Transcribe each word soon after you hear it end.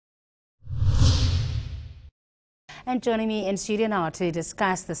And joining me in studio now to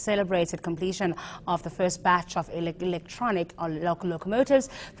discuss the celebrated completion of the first batch of electronic locomotives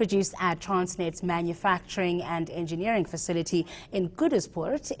produced at Transnet's manufacturing and engineering facility in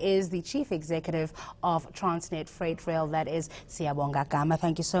Goodesport is the Chief Executive of Transnet Freight Rail, that is Siyabonga Gama.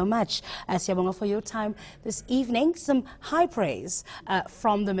 Thank you so much, Siyabonga, for your time this evening. Some high praise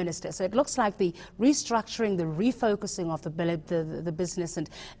from the Minister. So it looks like the restructuring, the refocusing of the business and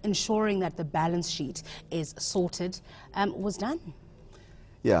ensuring that the balance sheet is sorted was done.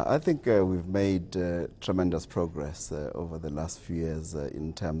 Yeah, I think we've made tremendous progress over the last few years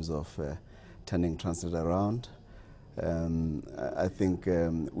in terms of turning Transnet around. I think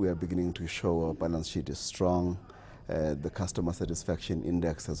we are beginning to show our balance sheet is strong. The customer satisfaction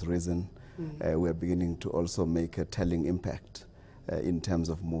index has risen. We are beginning to also make a telling impact in terms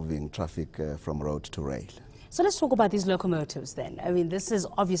of moving traffic from road to rail. So let's talk about these locomotives then. I mean, this is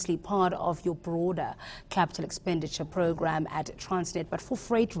obviously part of your broader capital expenditure program at Transnet, but for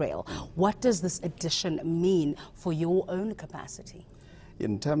freight rail, what does this addition mean for your own capacity?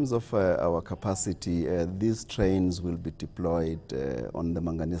 In terms of our capacity, these trains will be deployed on the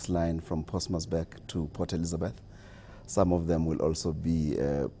Manganese line from Postmasburg to Port Elizabeth. Some of them will also be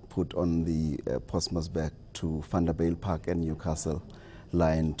put on the Postmasburg to Vanderbilt Park and Newcastle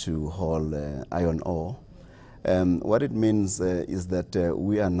line to haul iron ore. What it means is that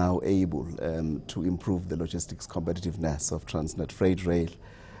we are now able to improve the logistics competitiveness of Transnet Freight Rail.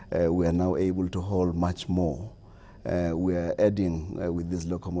 We are now able to haul much more. We are adding with these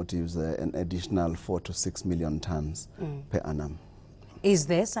locomotives an additional 4 to 6 million tons per annum. Is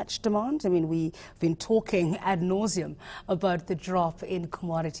there such demand? I mean, we've been talking ad nauseum about the drop in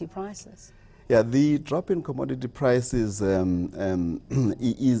commodity prices. Yeah, the drop in commodity prices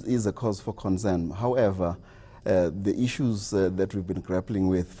is a cause for concern. However, the issues that we've been grappling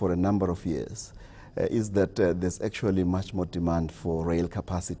with for a number of years is that there's actually much more demand for rail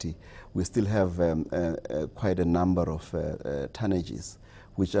capacity. We still have quite a number of tonnages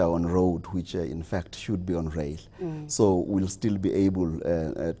which are on road, which in fact should be on rail. So we'll still be able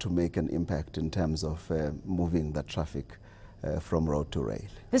to make an impact in terms of moving the traffic from road to rail.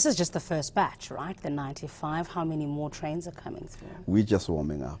 This is just the first batch, right? The 95. How many more trains are coming through? We're just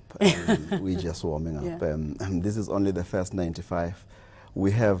warming up. We're just warming up. Yeah. This is only the first 95.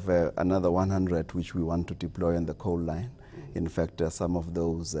 We have another 100 which we want to deploy on the coal line. In fact, some of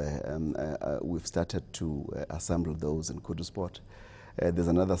those we've started to assemble those in Goodesport. There's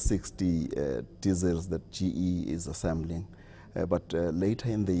another 60 diesels that GE is assembling. But later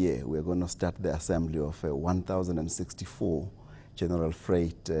in the year, we're going to start the assembly of 1,064 general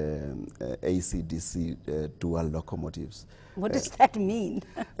freight AC/DC dual locomotives. What does that mean?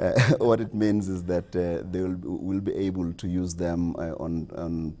 What it means is that they will be able to use them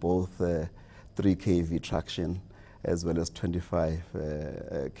on both 3 kV traction as well as 25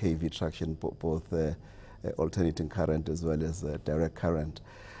 kV traction, both alternating current as well as direct current.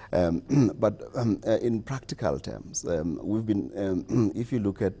 But in practical terms, we've been, if you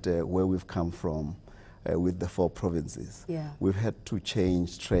look at where we've come from with the 4 provinces, we've had to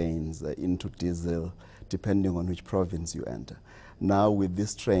change trains into diesel depending on which province you enter. Now with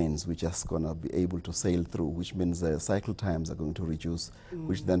these trains, we're just going to be able to sail through, which means cycle times are going to reduce,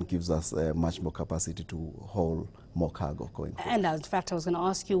 which then gives us much more capacity to haul more cargo going forward. And in fact, I was going to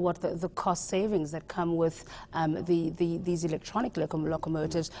ask you what the cost savings that come with these electronic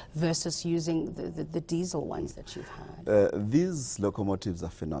locomotives versus using the diesel ones that you've had. These locomotives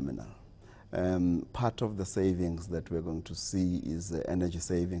are phenomenal. Part of the savings that we're going to see is energy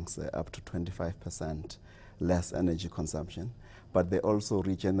savings, up to 25% less energy consumption, but they also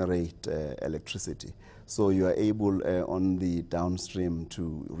regenerate electricity. So you are able on the downstream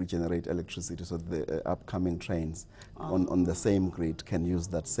to regenerate electricity, so the upcoming trains on the same grid can use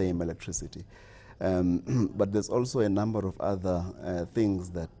that same electricity. But there's also a number of other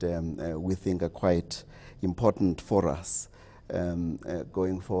things that we think are quite important for us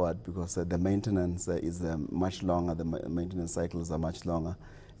going forward, because the maintenance is much longer, the maintenance cycles are much longer.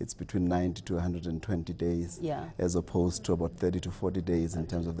 It's between 90 to 120 days, as opposed to about 30 to 40 days in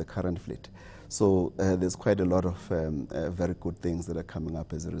terms of the current fleet. So there's quite a lot of very good things that are coming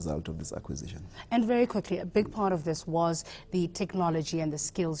up as a result of this acquisition. And very quickly, a big part of this was the technology and the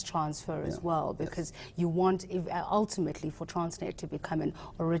skills transfer as well, because you want ultimately for Transnet to become an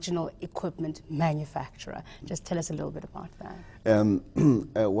original equipment manufacturer. Just tell us a little bit about that.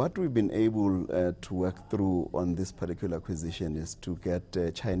 What we've been able to work through on this particular acquisition is to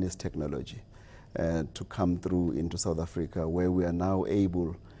get Chinese technology to come through into South Africa, where we are now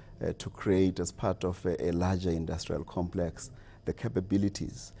able to create, as part of a larger industrial complex, the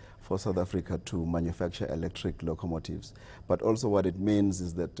capabilities for South Africa to manufacture electric locomotives. But also what it means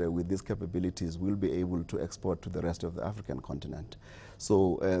is that with these capabilities, we'll be able to export to the rest of the African continent.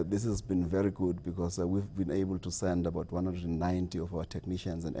 So this has been very good because we've been able to send about 190 of our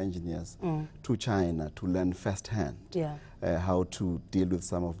technicians and engineers to China to learn firsthand how to deal with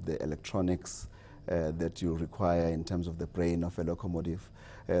some of the electronics that you require in terms of the brain of a locomotive.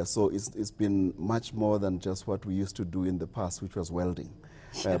 So it's been much more than just what we used to do in the past, which was welding.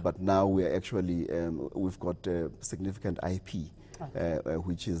 But now we're actually, we've got significant IP,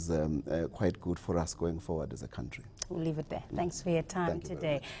 which is quite good for us going forward as a country. We'll leave it there. Thanks for your time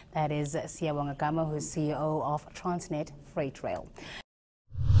today. That is siyabonga Gama, who's CEO of Transnet Freight Rail.